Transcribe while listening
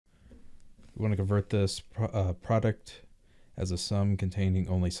we want to convert this product as a sum containing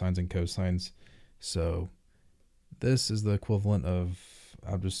only sines and cosines. So this is the equivalent of,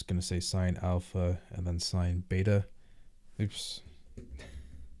 I'm just going to say sine alpha and then sine beta. Oops.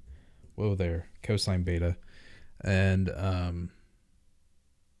 Whoa there, cosine beta. And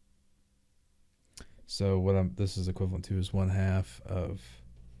so what this is equivalent to is 1/2 of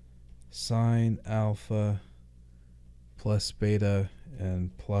sine alpha plus beta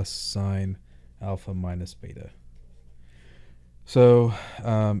and plus sine alpha minus beta. So,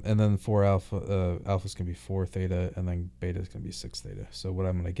 and then for alpha, alpha is going to be 4 theta, and then beta is going to be 6 theta. So what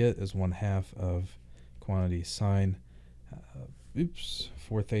I'm going to get is 1/2 of quantity sine,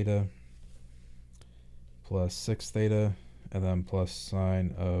 4 theta plus 6 theta, and then plus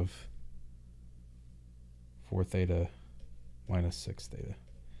sine of 4 theta minus 6 theta.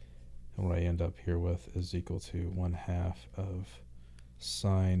 And what I end up here with is equal to 1/2 of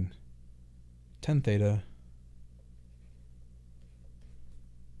sine 10 theta.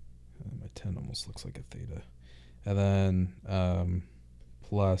 My 10 almost looks like a theta. And then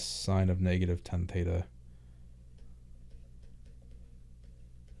plus sine of negative 10 theta.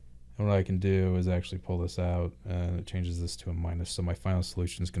 And what I can do is actually pull this out, and it changes this to a minus. So my final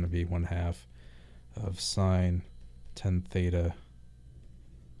solution is going to be 1/2 of sine 10 theta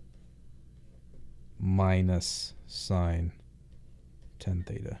minus sine 10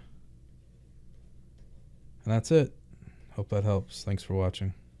 theta. And that's it. Hope that helps. Thanks for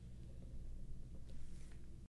watching.